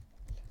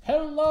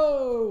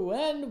Hello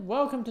and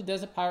welcome to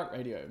Desert Pirate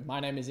Radio. My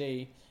name is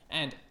E,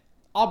 and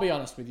I'll be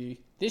honest with you,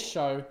 this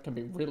show can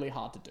be really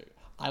hard to do.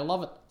 I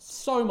love it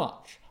so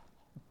much,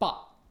 but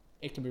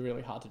it can be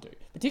really hard to do.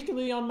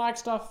 Particularly on mic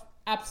stuff,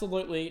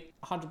 absolutely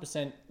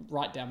 100%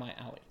 right down my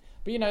alley.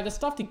 But the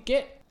stuff to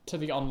get to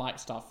the on mic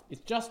stuff is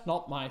just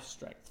not my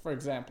strength. For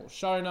example,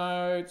 show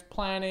notes,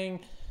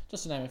 planning,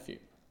 just to name a few.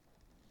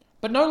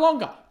 But no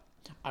longer.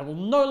 I will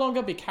no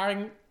longer be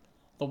carrying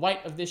the weight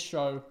of this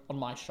show on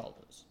my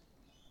shoulders.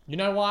 You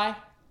know why?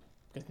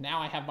 Because now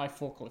I have my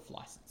forklift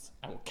license.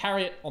 I will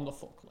carry it on the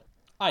forklift.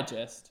 I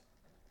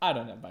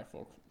don't have my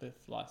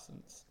forklift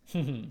license.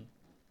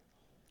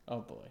 Oh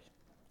boy.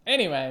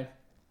 Anyway,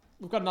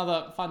 we've got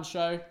another fun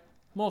show.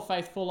 More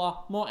Faith Fuller,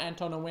 more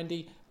Anton and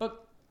Wendy.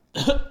 But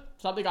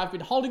something I've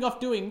been holding off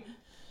doing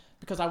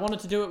because I wanted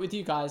to do it with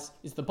you guys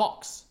is the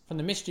box from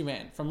the Mystery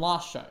Man from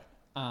last show.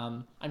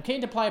 I'm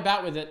keen to play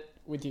about with it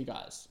with you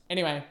guys.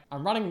 Anyway,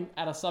 I'm running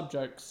out of sub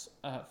jokes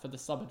for the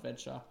sub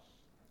adventure.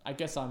 I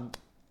guess I'm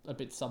a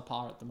bit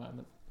subpar at the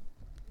moment.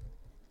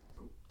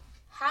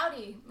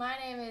 Howdy, my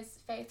name is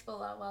Faith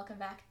Fuller. Welcome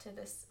back to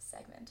this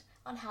segment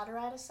on how to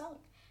write a song.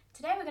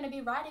 Today we're going to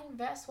be writing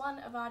verse 1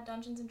 of our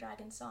Dungeons &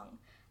 Dragons song.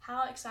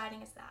 How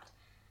exciting is that?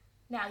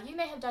 Now, you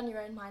may have done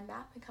your own mind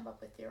map and come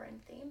up with your own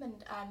theme,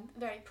 and I'm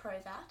very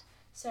pro that.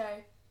 So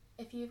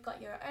if you've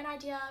got your own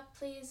idea,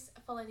 please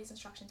follow these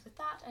instructions with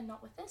that and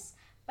not with this.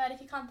 But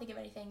if you can't think of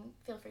anything,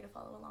 feel free to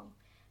follow along.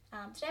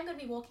 Today I'm going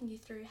to be walking you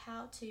through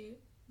how to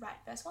write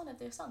verse 1 of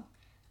the song.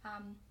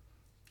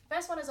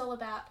 Verse 1 is all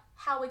about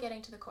how we're getting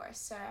to the chorus.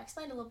 So I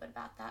explained a little bit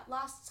about that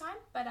last time,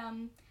 but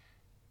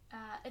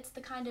it's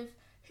the kind of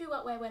who,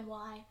 what, where, when,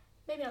 why.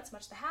 Maybe not so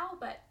much the how,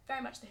 but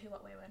very much the who,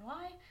 what, where, when,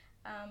 why.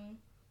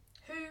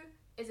 Who,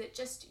 is it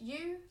just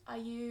you? Are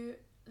you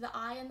the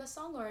I in the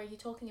song, or are you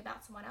talking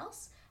about someone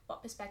else?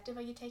 What perspective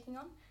are you taking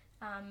on?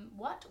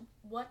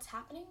 What's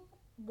happening?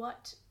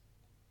 What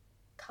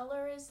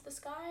color is the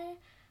sky?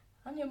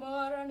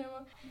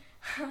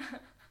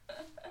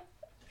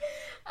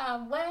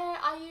 Where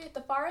are you?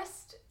 The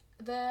forest?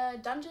 The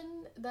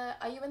dungeon?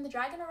 Are you in the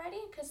dragon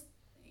already? Because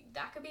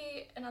that could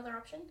be another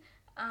option.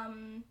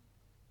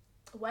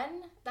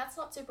 When? That's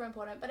not super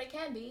important, but it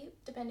can be,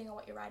 depending on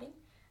what you're writing.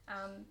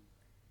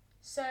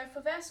 So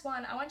for verse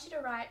 1, I want you to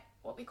write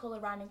what we call a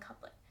rhyming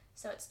couplet.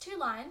 So it's 2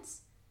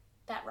 lines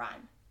that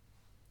rhyme.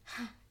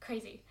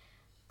 Crazy.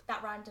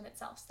 That rhymed in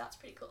itself, so that's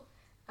pretty cool.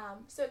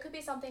 So it could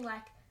be something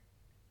like,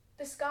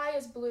 the sky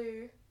is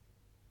blue,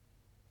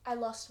 I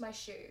lost my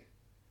shoe.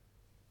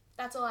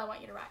 That's all I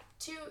want you to write.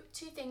 Two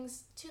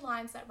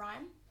lines that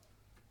rhyme.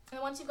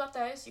 And once you've got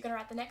those, you're going to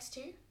write the next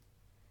 2.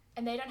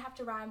 And they don't have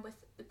to rhyme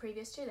with the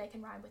previous 2, they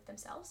can rhyme with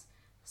themselves.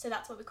 So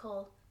that's what we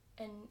call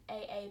an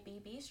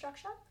AABB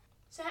structure.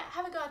 So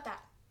have a go at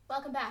that.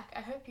 Welcome back.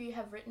 I hope you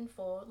have written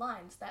 4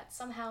 lines that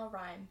somehow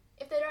rhyme.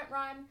 If they don't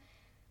rhyme,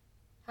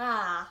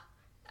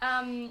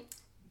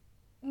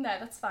 no,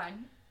 that's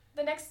fine.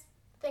 The next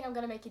thing I'm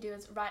going to make you do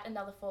is write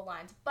another 4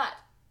 lines. But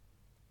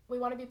we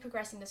want to be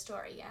progressing the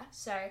story, yeah?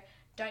 So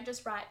don't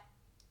just write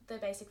the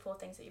basic 4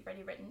 things that you've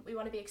already written. We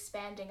want to be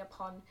expanding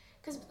upon,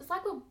 because it's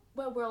like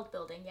we're world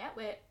building, yeah?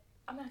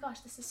 Oh my gosh,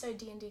 this is so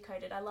D&D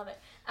coded. I love it.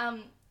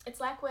 It's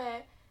like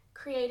we're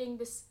creating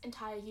this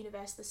entire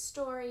universe, this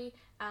story,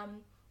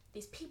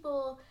 these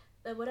people,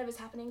 whatever's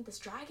happening, this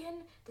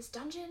dragon, this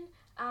dungeon,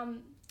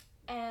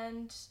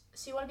 and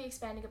so you want to be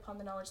expanding upon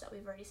the knowledge that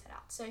we've already set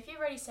out. So if you've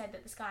already said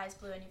that the sky is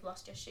blue and you've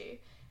lost your shoe,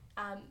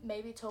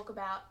 maybe talk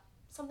about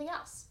something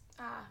else.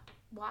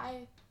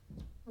 Why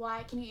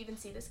can you even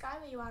see the sky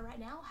where you are right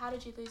now? How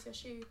did you lose your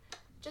shoe?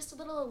 Just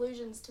little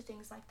allusions to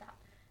things like that.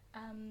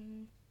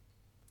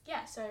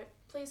 So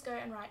please go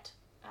and write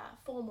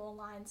 4 more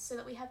lines so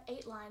that we have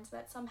 8 lines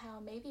that somehow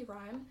maybe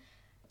rhyme.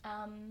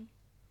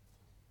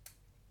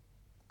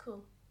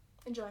 Cool.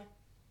 Enjoy.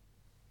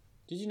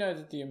 Did you know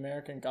that the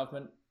American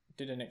government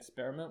did an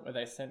experiment where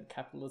they sent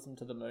capitalism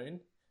to the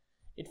moon?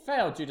 It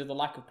failed due to the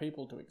lack of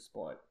people to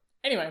exploit.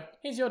 Anyway,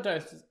 here's your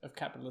dose of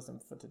capitalism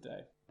for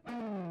today.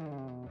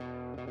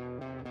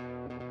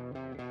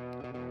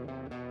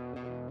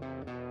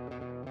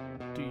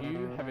 Do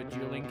you have a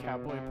dueling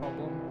cowboy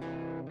problem?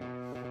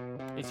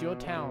 Is your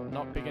town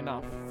not big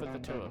enough for the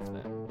 2 of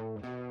them?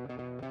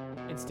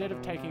 Instead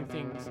of taking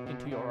things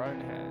into your own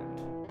hand,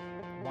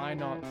 why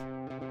not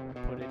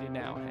put it in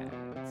our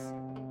hands?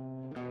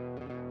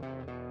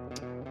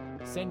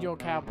 Send your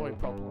cowboy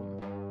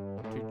problem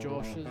to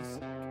Josh's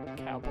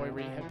Cowboy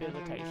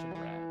Rehabilitation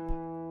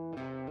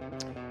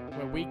Ramp,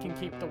 where we can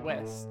keep the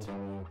West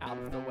out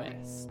of the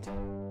West.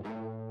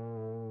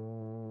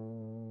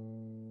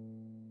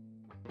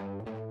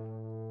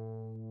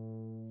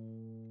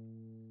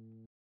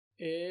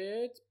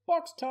 It's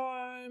box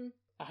time!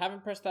 I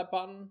haven't pressed that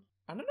button.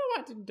 I don't know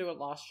why I didn't do it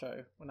last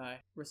show when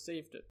I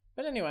received it.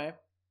 But anyway,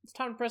 it's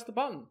time to press the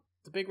button.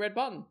 The big red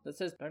button that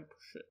says don't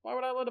push it. Why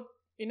would I let an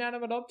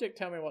inanimate object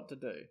tell me what to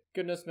do?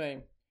 Goodness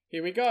me.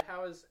 Here we go.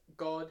 How has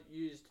God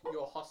used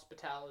your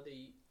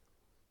hospitality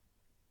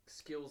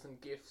skills and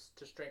gifts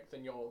to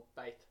strengthen your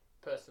faith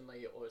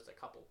personally or as a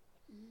couple?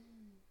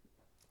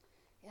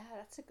 Yeah,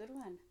 that's a good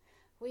one.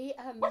 We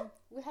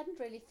hadn't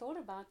really thought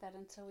about that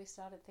until we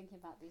started thinking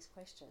about these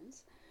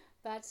questions,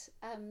 but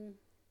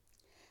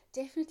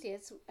definitely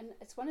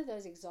it's one of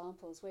those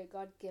examples where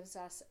God gives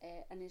us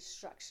an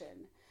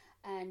instruction,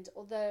 and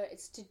although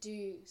it's to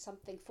do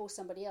something for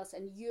somebody else,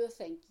 and you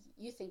think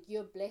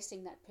you're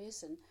blessing that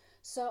person,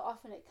 so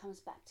often it comes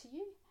back to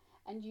you,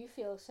 and you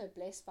feel so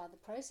blessed by the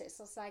process.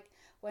 It's like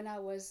when I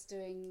was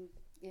doing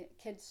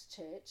kids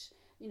church,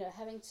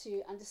 having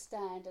to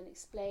understand and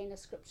explain a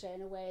scripture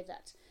in a way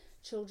that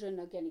children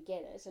are going to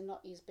get it and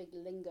not use big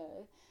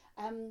lingo,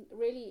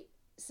 really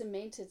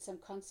cemented some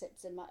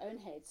concepts in my own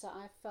head. So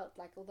I felt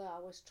like, although I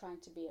was trying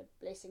to be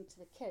a blessing to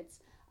the kids,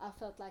 I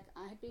felt like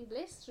I had been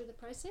blessed through the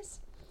process.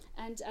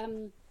 And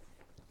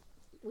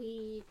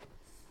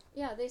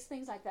there's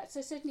things like that.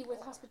 So certainly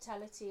with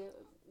hospitality,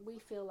 we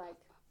feel like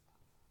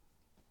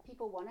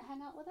people want to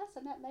hang out with us,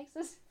 and that makes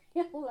us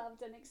feel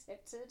loved and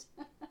accepted.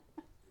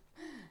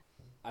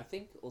 I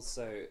think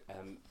also,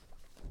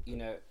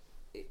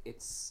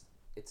 it's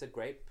a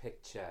great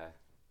picture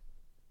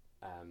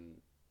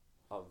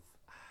of.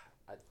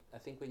 I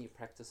think when you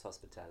practice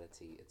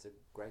hospitality, it's a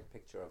great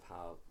picture of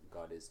how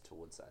God is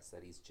towards us,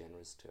 that He's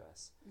generous to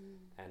us.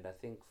 And I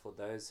think for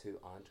those who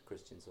aren't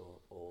Christians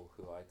or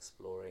who are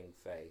exploring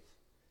faith,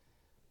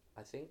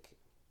 I think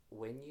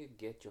when you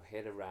get your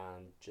head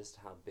around just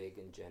how big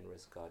and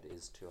generous God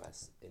is to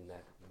us, in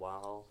that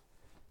while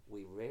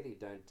we really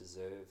don't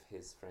deserve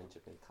His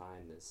friendship and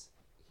kindness,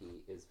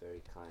 He is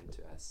very kind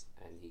to us,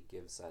 and He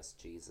gives us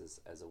Jesus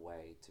as a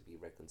way to be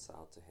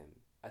reconciled to Him.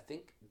 I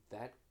think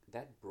that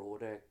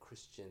broader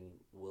Christian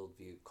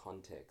worldview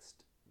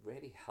context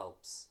really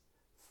helps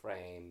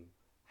frame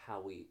how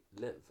we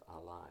live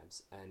our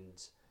lives,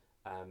 and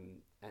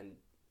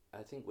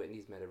I think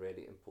Whitney's made a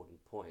really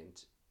important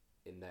point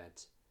in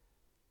that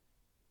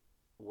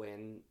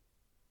when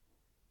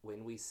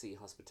we see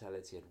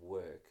hospitality at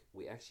work,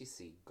 we actually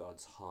see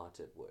God's heart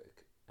at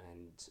work,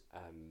 and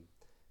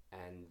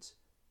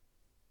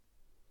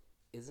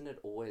isn't it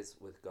always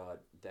with God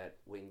that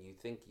when you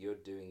think you're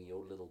doing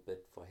your little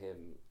bit for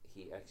Him,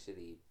 He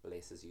actually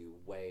blesses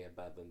you way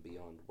above and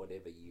beyond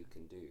whatever you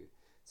can do.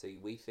 So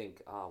we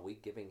think,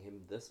 we're giving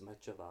Him this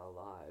much of our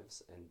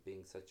lives and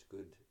being such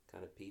good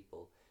kind of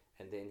people,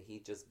 and then He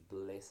just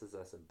blesses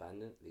us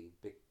abundantly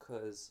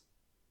because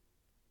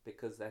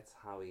that's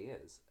how He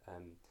is.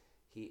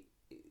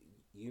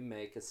 You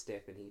make a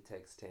step and He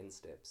takes 10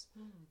 steps.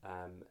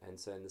 And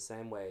so in the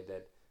same way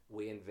that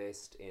we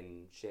invest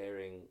in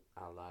sharing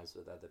our lives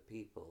with other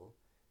people,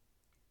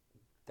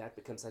 that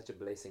becomes such a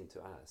blessing to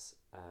us.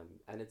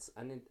 And it's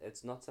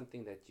not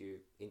something that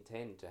you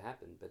intend to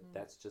happen, but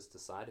that's just a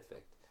side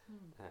effect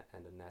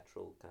and a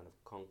natural kind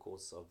of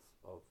concourse of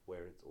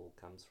where it all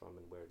comes from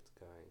and where it's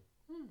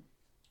going.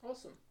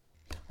 Awesome.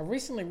 I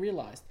recently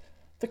realised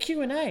the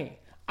Q&A.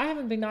 I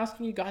haven't been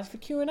asking you guys for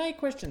Q&A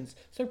questions,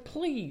 so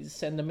please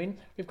send them in.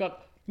 We've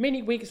got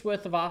many weeks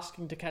worth of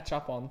asking to catch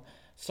up on,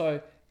 so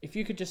if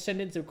you could just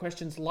send in some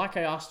questions like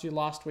I asked you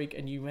last week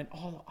and you went,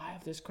 I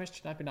have this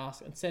question I've been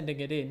asked, and sending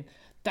it in,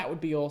 that would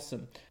be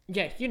awesome.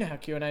 Yeah, you know how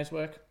Q&As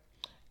work.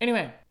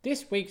 Anyway,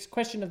 this week's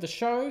question of the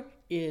show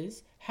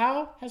is,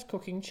 how has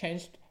cooking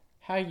changed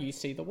how you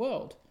see the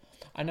world?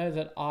 I know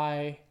that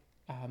I,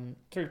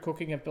 through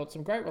cooking, have built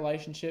some great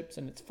relationships,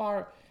 and it's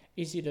far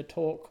easier to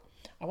talk.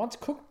 I once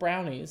cooked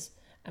brownies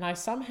and I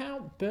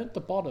somehow burnt the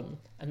bottom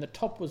and the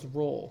top was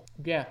raw.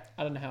 Yeah,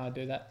 I don't know how I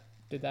did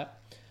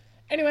that.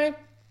 Anyway,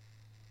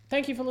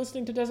 thank you for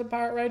listening to Desert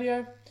Pirate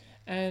Radio,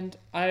 and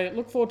I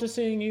look forward to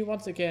seeing you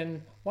once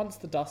again once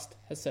the dust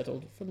has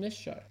settled from this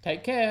show.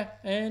 Take care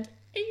and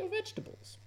eat your vegetables.